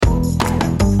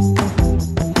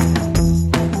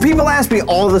People ask me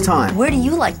all the time, where do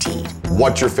you like to eat?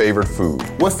 What's your favorite food?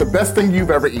 What's the best thing you've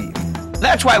ever eaten?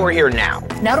 That's why we're here now.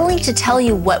 Not only to tell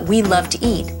you what we love to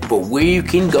eat, but where you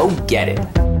can go get it.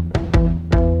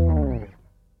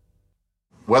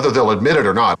 Whether they'll admit it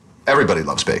or not, everybody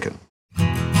loves bacon.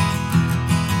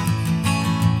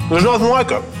 there's nothing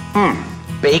like it.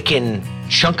 Bacon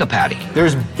chunka-patty.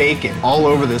 There's bacon all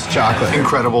over this chocolate.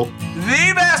 Incredible.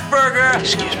 The best burger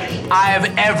I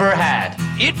have ever had.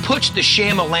 It puts the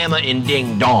shama-lama in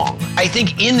ding-dong. I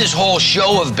think in this whole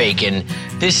show of bacon,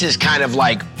 this is kind of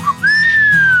like,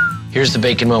 here's the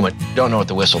bacon moment. Don't know what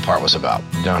the whistle part was about.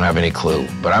 Don't have any clue,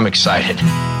 but I'm excited.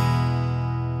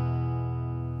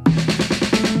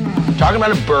 Talking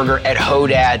about a burger at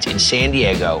Hodad's in San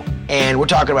Diego, and we're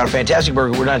talking about a fantastic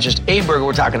burger. We're not just a burger,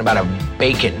 we're talking about a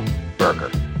bacon burger.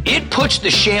 It puts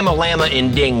the shama-lama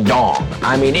in ding-dong.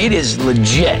 I mean, it is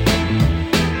legit.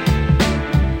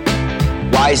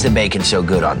 Why is the bacon so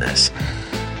good on this?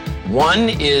 1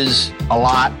 is a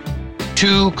lot,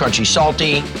 2, crunchy,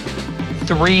 salty,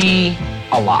 3,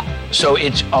 a lot. So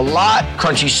it's a lot,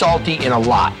 crunchy, salty, and a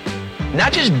lot.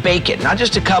 Not just bacon, not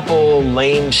just a couple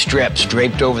lame strips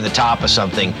draped over the top of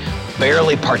something,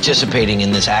 barely participating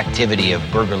in this activity of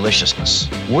burgerliciousness.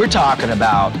 We're talking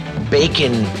about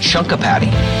bacon chunka-patty.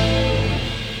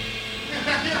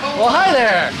 Well, hi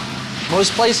there.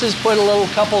 Most places put a little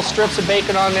couple strips of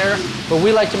bacon on there, but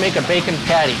we like to make a bacon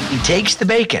patty. He takes the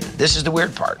bacon, this is the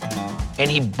weird part, and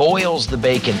he boils the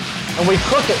bacon. And we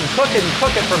cook it and cook it and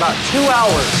cook it for about 2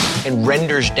 hours. And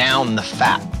renders down the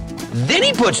fat. Then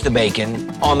he puts the bacon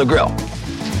on the grill.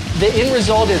 The end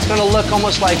result is gonna look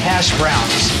almost like hash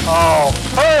browns. Oh,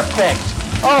 perfect.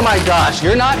 Oh my gosh,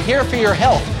 you're not here for your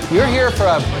health. You're here for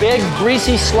a big,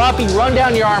 greasy, sloppy,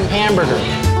 run-down-your-arm hamburger.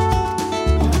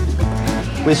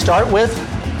 We start with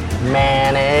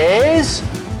mayonnaise.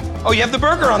 Oh, you have the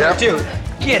burger on there too.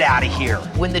 Get out of here.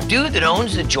 When the dude that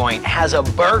owns the joint has a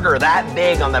burger that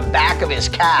big on the back of his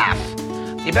calf,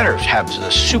 you better have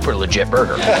a super legit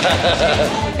burger.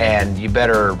 And you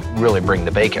better really bring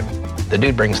the bacon. The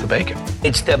dude brings the bacon.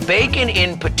 It's the bacon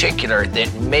in particular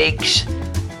that makes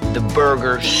the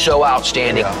burger so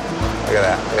outstanding. Look at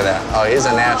that, look at that. Oh, he's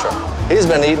a natural. He's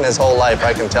been eating his whole life,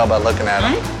 I can tell by looking at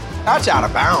him. That's out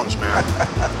of bounds, man.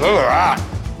 Look at that.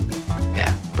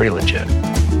 Yeah, pretty legit.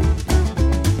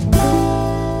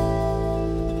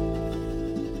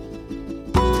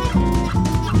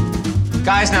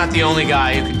 Guy's not the only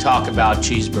guy who can talk about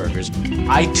cheeseburgers.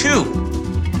 I, too,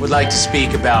 would like to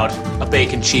speak about a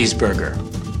bacon cheeseburger.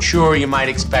 Sure, you might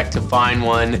expect to find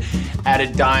one at a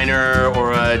diner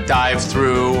or a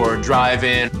drive-thru or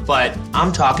drive-in, but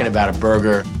I'm talking about a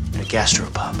burger at a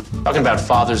gastropub. I'm talking about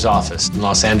Father's Office in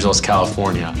Los Angeles,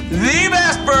 California. The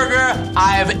best burger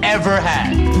I've ever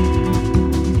had.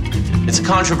 It's a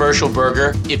controversial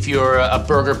burger. If you're a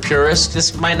burger purist,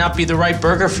 this might not be the right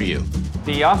burger for you.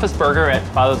 The office burger at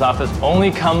Father's Office only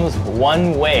comes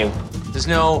one way. There's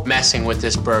no messing with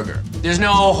this burger. There's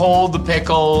no hold the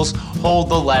pickles, hold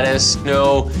the lettuce,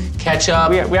 no ketchup.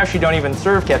 We actually don't even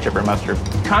serve ketchup or mustard.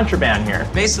 Contraband here.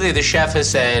 Basically, the chef has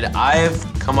said, I've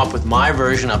come up with my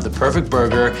version of the perfect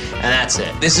burger, and that's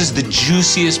it. This is the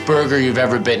juiciest burger you've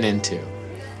ever bitten into.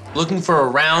 Looking for a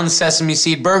round sesame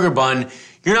seed burger bun,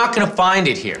 you're not gonna find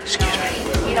it here. Excuse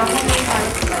me.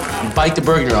 You bite the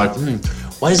burger, you're like,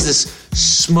 what is this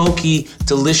smoky,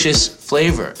 delicious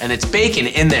flavor? And it's bacon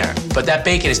in there, but that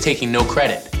bacon is taking no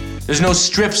credit. There's no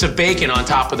strips of bacon on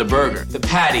top of the burger. The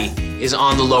patty is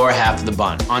on the lower half of the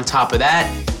bun. On top of that,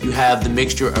 you have the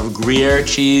mixture of Gruyere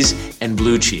cheese and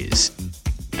blue cheese.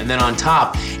 And then on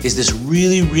top is this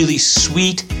really, really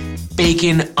sweet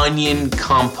bacon onion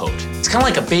compote. It's kind of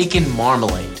like a bacon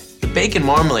marmalade. The bacon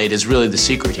marmalade is really the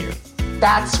secret here.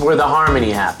 That's where the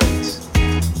harmony happens.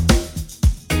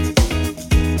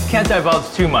 Can't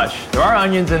divulge too much. There are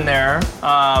onions in there,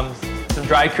 some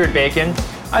dry cured bacon.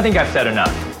 I think I've said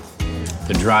enough.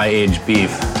 The dry aged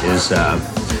beef is a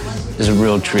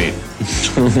real treat.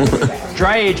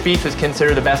 Dry aged beef is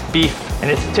considered the best beef,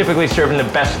 and it's typically served in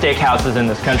the best steakhouses in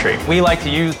this country. We like to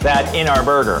use that in our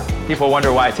burger. People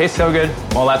wonder why it tastes so good.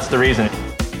 Well, that's the reason.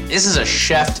 This is a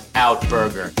chefed out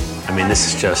burger. I mean,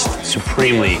 this is just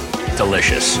supremely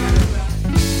delicious.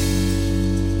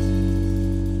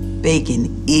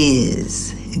 Bacon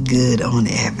is good on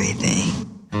everything.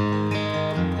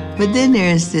 But then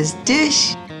there's this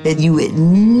dish that you would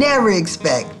never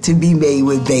expect to be made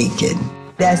with bacon.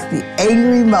 That's the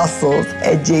Angry Mussels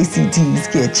at JCT's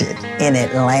Kitchen in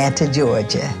Atlanta,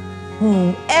 Georgia.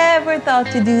 Whoever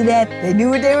thought to do that, they knew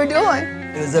what they were doing.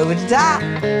 It was over the top.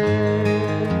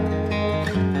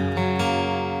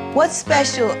 What's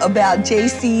special about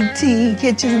JCT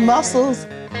Kitchen Mussels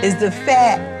is the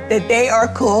fact that they are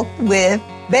cooked with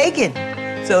bacon.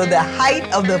 So the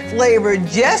height of the flavor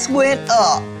just went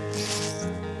up,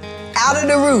 out of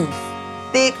the roof.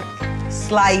 Thick,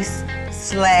 sliced,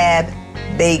 slab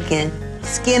bacon,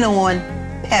 skin on,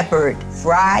 peppered,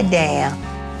 fried down,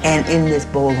 and in this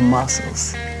bowl of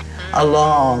mussels,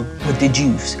 along with the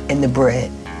juice and the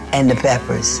bread and the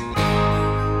peppers.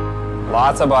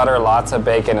 Lots of butter, lots of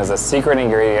bacon is a secret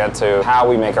ingredient to how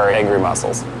we make our angry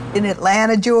mussels. In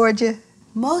Atlanta, Georgia,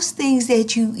 most things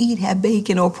that you eat have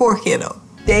bacon or pork in them.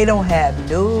 They don't have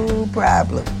no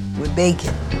problem with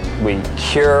bacon. We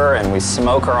cure and we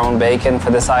smoke our own bacon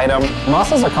for this item.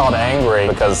 Mussels are called angry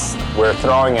because we're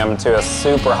throwing them to a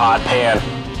super hot pan.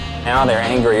 Now they're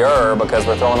angrier because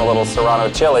we're throwing a little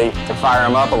serrano chili to fire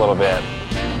them up a little bit.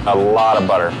 A lot of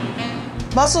butter.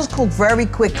 Mussels cook very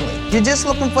quickly. You're just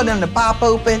looking for them to pop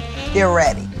open, they're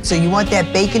ready. So you want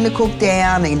that bacon to cook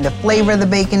down and the flavor of the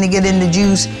bacon to get in the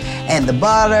juice and the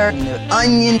butter and the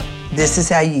onion. This is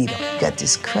how you eat them. You got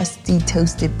this crusty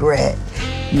toasted bread.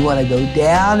 You want to go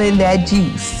down in that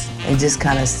juice and just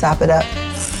kind of sop it up.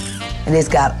 And it's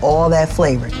got all that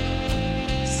flavor.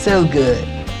 So good,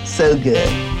 so good.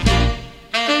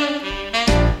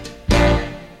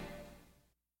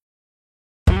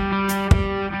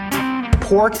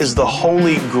 Pork is the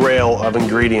holy grail of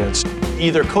ingredients,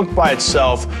 either cooked by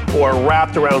itself or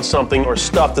wrapped around something or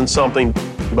stuffed in something.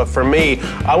 But for me,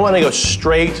 I want to go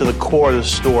straight to the core of the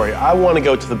story. I want to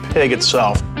go to the pig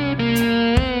itself.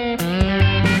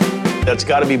 That's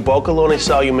got to be Boccalone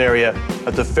Salumeria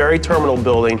at the Fieri Terminal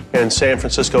building in San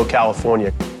Francisco,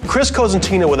 California. Chris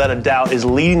Cosentino, without a doubt, is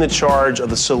leading the charge of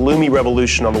the salumi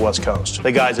revolution on the West Coast.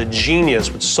 The guy's a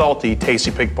genius with salty,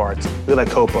 tasty pig parts. Look at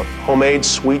that copa. Homemade,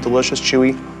 sweet, delicious,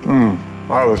 chewy.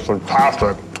 That was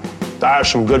fantastic. That is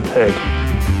some good pig.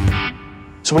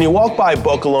 So when you walk by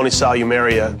Boccalone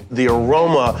Salumeria, the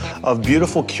aroma of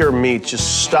beautiful cured meat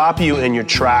just stop you in your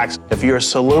tracks. If you're a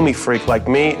salumi freak like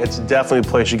me, it's definitely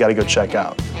a place you gotta go check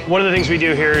out. One of the things we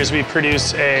do here is we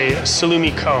produce a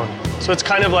salumi cone. So it's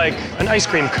kind of like an ice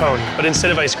cream cone, but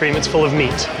instead of ice cream, it's full of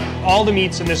meat. All the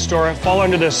meats in this store fall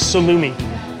under the salumi,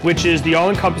 which is the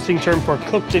all-encompassing term for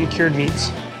cooked and cured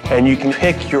meats. And you can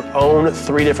pick your own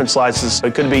 3 different slices.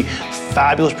 It could be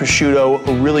fabulous prosciutto,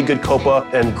 a really good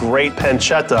coppa, and great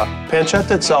pancetta.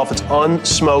 Pancetta itself, it's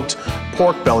unsmoked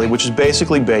pork belly, which is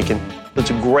basically bacon. It's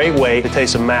a great way to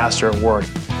taste a master at work.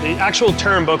 The actual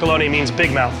term Boccalone means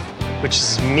big mouth, which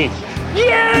is me.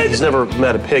 Yes! He's never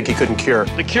met a pig he couldn't cure.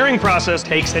 The curing process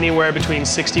takes anywhere between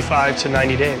 65 to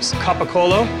 90 days.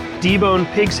 Capicola, deboned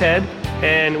pig's head,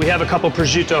 and we have a couple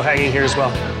prosciutto hanging here as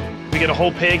well. We get a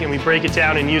whole pig and we break it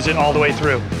down and use it all the way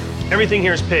through. Everything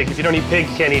here is pig. If you don't eat pig,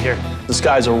 you can't eat here. This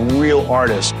guy's a real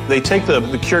artist. They take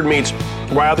the cured meats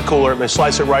right out of the cooler and they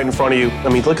slice it right in front of you. I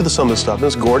mean, look at some of this stuff.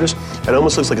 It's gorgeous. It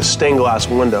almost looks like a stained glass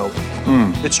window.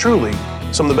 It's truly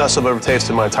some of the best I've ever tasted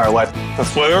in my entire life. The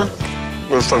flavor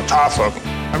is fantastic.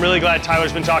 I'm really glad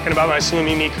Tyler's been talking about my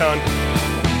salumi meat cone.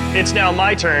 It's now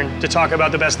my turn to talk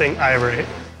about the best thing I ever ate.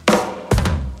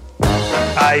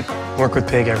 I work with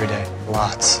pig every day.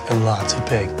 Lots and lots of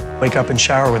pig. Wake up and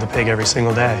shower with a pig every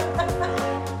single day.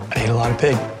 I eat a lot of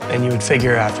pig, and you would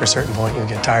figure after a certain point you would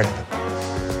get tired of it.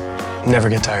 Never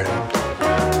get tired of it.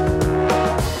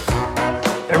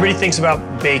 Everybody thinks about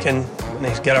bacon when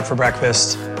they get up for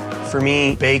breakfast. For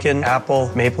me, bacon,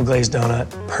 apple, maple glazed donut,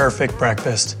 perfect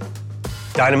breakfast.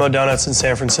 Dynamo Donuts in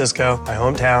San Francisco, my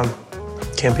hometown.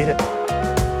 Can't beat it.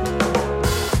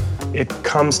 It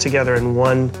comes together in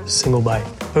one single bite.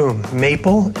 Boom,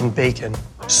 maple and bacon,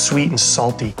 sweet and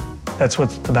salty. That's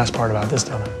what's the best part about this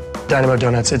donut. Dynamo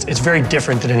Donuts, it's very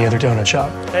different than any other donut shop.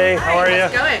 Hey, how are you?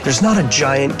 How's it going? There's not a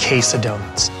giant case of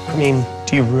donuts. I mean,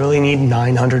 do you really need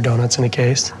 900 donuts in a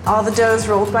case? All the dough is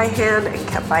rolled by hand and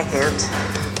kept by hand.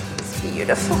 It's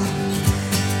beautiful.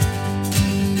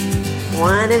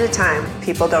 One at a time.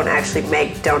 People don't actually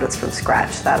make donuts from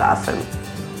scratch that often.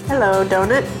 Hello,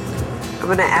 donut. I'm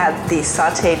gonna add the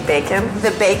sauteed bacon. The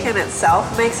bacon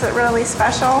itself makes it really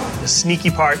special. The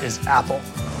sneaky part is apple.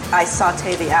 I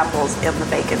saute the apples in the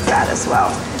bacon fat as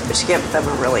well, which gives them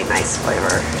a really nice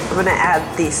flavor. I'm gonna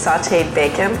add the sauteed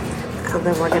bacon, and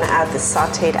then we're gonna add the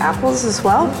sauteed apples as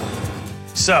well.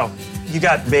 So, you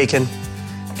got bacon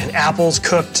and apples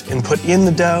cooked and put in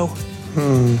the dough.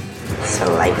 So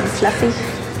light and fluffy.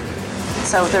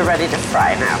 So they're ready to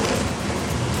fry now.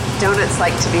 Donuts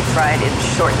like to be fried in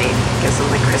shortening, gives them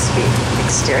the crispy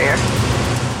exterior.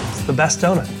 It's the best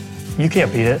donut. You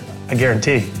can't beat it, I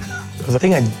guarantee. The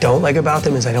thing I don't like about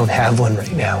them is I don't have one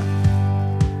right now.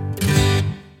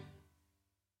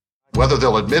 Whether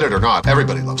they'll admit it or not,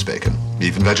 everybody loves bacon.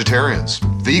 Even vegetarians,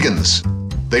 vegans,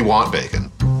 they want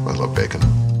bacon. I love bacon.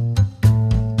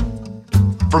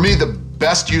 For me, the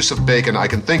best use of bacon I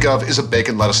can think of is a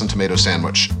bacon, lettuce, and tomato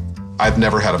sandwich. I've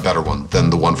never had a better one than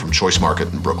the one from Choice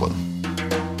Market in Brooklyn.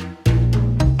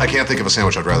 I can't think of a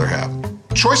sandwich I'd rather have.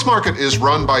 Choice Market is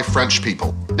run by French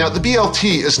people. Now, the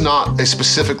BLT is not a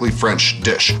specifically French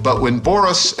dish, but when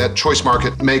Boris at Choice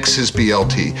Market makes his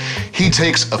BLT, he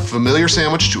takes a familiar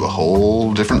sandwich to a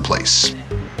whole different place.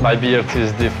 My BLT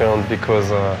is different because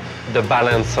the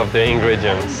balance of the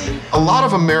ingredients. A lot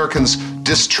of Americans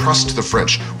distrust the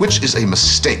French, which is a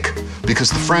mistake, because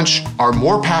the French are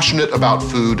more passionate about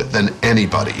food than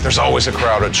anybody. There's always a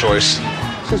crowd at Choice.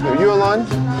 Excuse me, are you in line?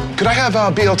 Could I have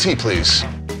BLT, please?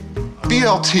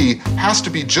 BLT has to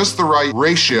be just the right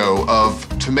ratio of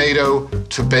tomato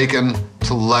to bacon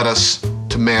to lettuce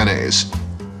to mayonnaise.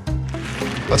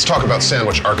 Let's talk about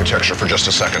sandwich architecture for just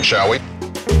a second, shall we?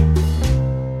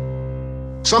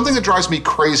 Something that drives me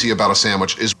crazy about a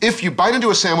sandwich is if you bite into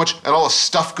a sandwich and all the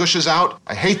stuff gushes out,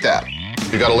 I hate that.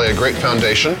 You gotta lay a great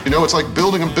foundation. You know, it's like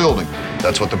building a building.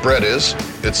 That's what the bread is.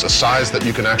 It's a size that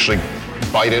you can actually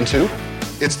bite into.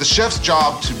 It's the chef's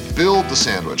job to build the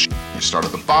sandwich. You start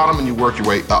at the bottom and you work your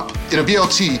way up. In a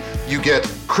BLT, you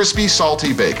get crispy,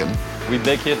 salty bacon. We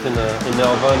bake it in the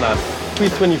oven at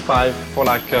 325 for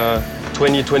like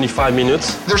 20-25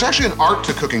 minutes. There's actually an art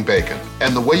to cooking bacon,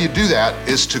 and the way you do that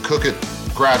is to cook it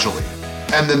gradually.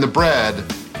 And then the bread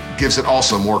gives it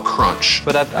also more crunch.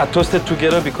 But I toast it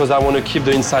together because I want to keep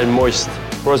the inside moist.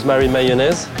 Rosemary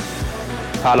mayonnaise,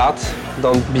 a lot,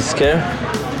 don't be scared.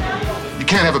 You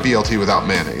can't have a BLT without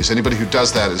mayonnaise. Anybody who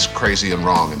does that is crazy and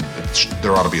wrong, and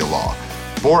there ought to be a law.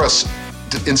 Boris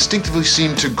instinctively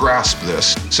seemed to grasp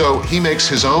this, so he makes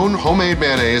his own homemade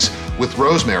mayonnaise with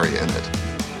rosemary in it.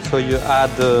 So you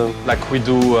add, like we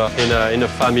do in a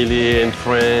family and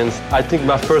friends. I think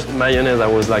my first mayonnaise, I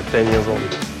was like 10 years old,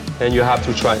 and you have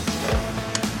to try it.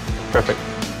 Perfect.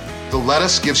 The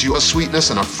lettuce gives you a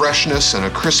sweetness and a freshness and a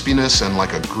crispiness and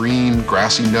like a green,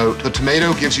 grassy note. The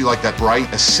tomato gives you like that bright,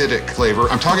 acidic flavor.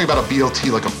 I'm talking about a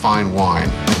BLT like a fine wine.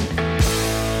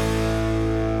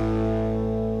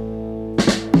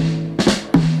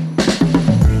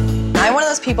 I'm one of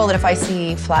those people that if I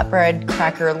see flatbread,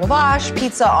 cracker, lavash,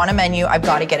 pizza on a menu, I've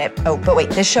got to get it. Oh, but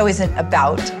wait, this show isn't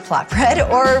about flatbread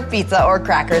or pizza or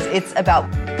crackers. It's about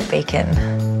bacon.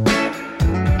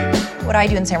 What I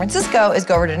do in San Francisco is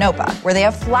go over to Nopa, where they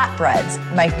have flatbreads,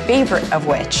 my favorite of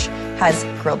which has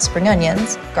grilled spring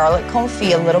onions, garlic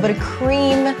confit, a little bit of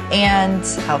cream, and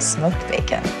house-smoked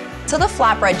bacon. So the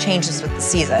flatbread changes with the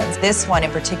seasons. This one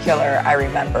in particular, I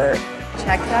remember.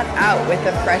 Check that out with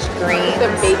the fresh greens. The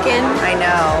bacon. I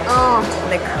know. Oh.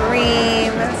 The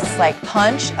cream. It's like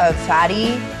punch of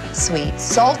fatty, sweet,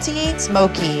 salty,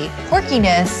 smoky,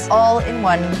 porkiness, all in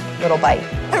one little bite.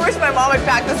 I wish my mom had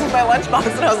packed this in my lunchbox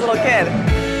when I was a little kid.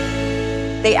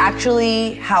 They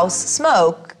actually house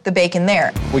smoke the bacon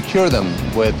there. We cure them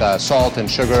with salt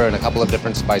and sugar and a couple of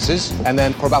different spices. And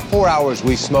then for about 4 hours,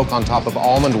 we smoke on top of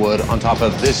almond wood, on top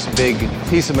of this big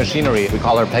piece of machinery. We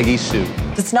call her Peggy Sue.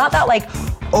 It's not that like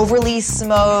overly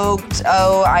smoked,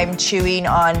 oh, I'm chewing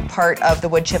on part of the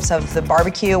wood chips of the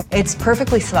barbecue. It's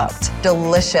perfectly smoked,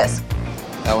 delicious.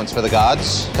 That one's for the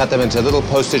gods. Cut them into little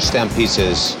postage stamp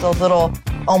pieces. The little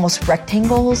almost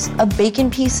rectangles of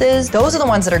bacon pieces. Those are the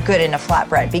ones that are good in a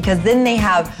flatbread because then they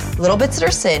have little bits that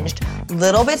are singed,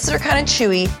 little bits that are kind of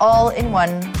chewy, all in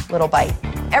one little bite.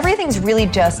 Everything's really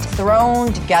just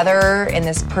thrown together in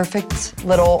this perfect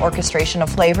little orchestration of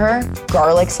flavor.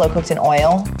 Garlic slow cooked in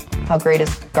oil. How great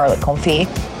is garlic confit?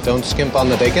 Don't skimp on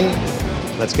the bacon.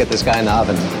 Let's get this guy in the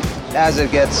oven. As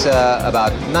it gets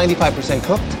about 95%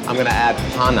 cooked, I'm gonna add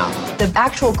panna. The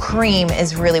actual cream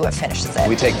is really what finishes it.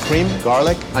 We take cream,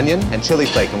 garlic, onion, and chili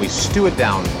flake, and we stew it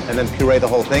down, and then puree the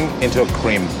whole thing into a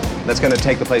cream. That's gonna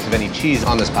take the place of any cheese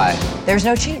on this pie. There's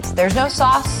no cheese, there's no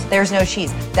sauce, there's no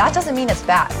cheese. That doesn't mean it's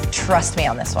bad. Trust me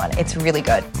on this one, it's really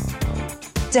good.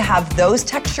 To have those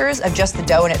textures of just the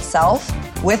dough in itself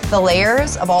with the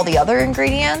layers of all the other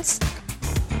ingredients,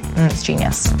 it's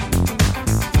genius.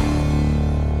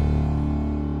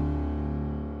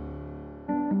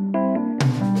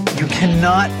 You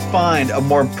cannot find a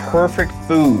more perfect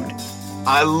food.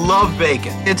 I love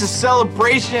bacon. It's a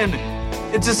celebration.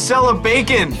 It's a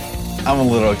celebration. I'm a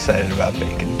little excited about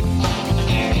bacon.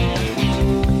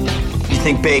 You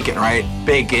think bacon, right?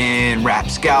 Bacon,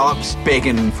 wrapped scallops,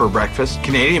 bacon for breakfast,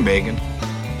 Canadian bacon.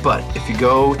 But if you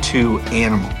go to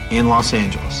Animal in Los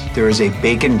Angeles, there is a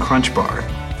bacon crunch bar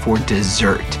for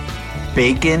dessert.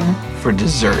 Bacon for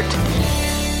dessert.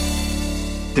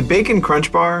 The Bacon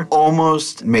Crunch Bar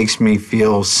almost makes me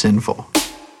feel sinful.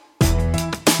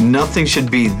 Nothing should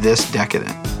be this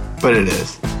decadent, but it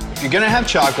is. If you're gonna have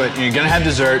chocolate and you're gonna have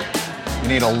dessert, you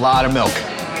need a lot of milk.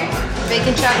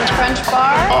 Bacon chocolate crunch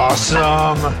bar. Awesome.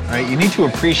 All right, you need to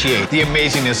appreciate the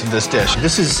amazingness of this dish.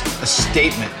 This is a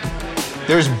statement.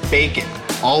 There's bacon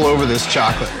all over this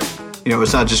chocolate. You know,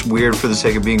 it's not just weird for the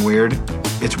sake of being weird.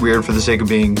 It's weird for the sake of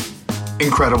being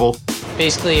incredible.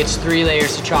 Basically, it's 3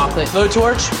 layers of chocolate. Low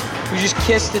torch, you just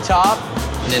kiss the top,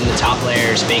 and then the top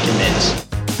layer is bacon bits.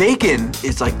 Bacon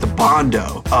is like the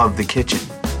Bondo of the kitchen.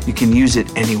 You can use it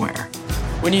anywhere.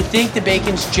 When you think the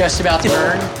bacon's just about to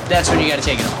burn, that's when you gotta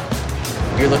take it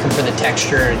off. You're looking for the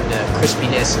texture and the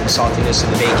crispiness and saltiness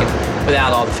of the bacon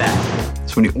without all the fat.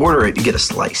 So when you order it, you get a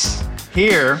slice.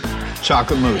 Here,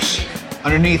 chocolate mousse.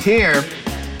 Underneath here,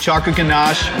 chocolate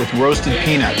ganache with roasted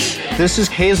peanuts. This is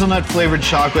hazelnut flavored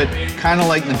chocolate, kind of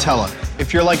like Nutella.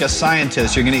 If you're like a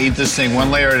scientist, you're gonna eat this thing one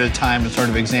layer at a time and sort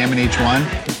of examine each one.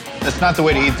 That's not the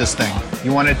way to eat this thing.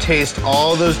 You want to taste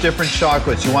all those different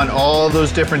chocolates. You want all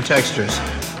those different textures.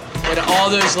 When all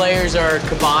those layers are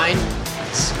combined,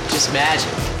 it's just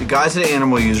magic. The guys at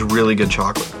Animal use really good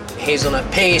chocolate.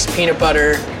 Hazelnut paste, peanut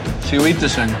butter. So you eat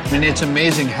this thing. I mean, it's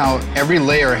amazing how every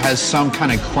layer has some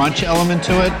kind of crunch element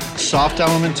to it, soft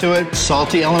element to it,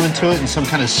 salty element to it, and some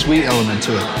kind of sweet element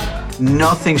to it.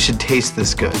 Nothing should taste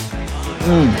this good.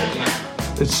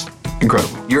 It's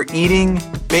incredible. You're eating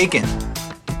bacon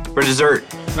for dessert.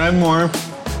 Can I have more?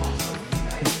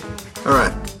 All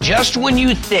right. Just when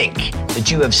you think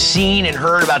that you have seen and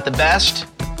heard about the best,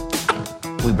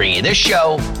 we bring you this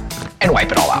show and wipe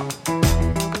it all out.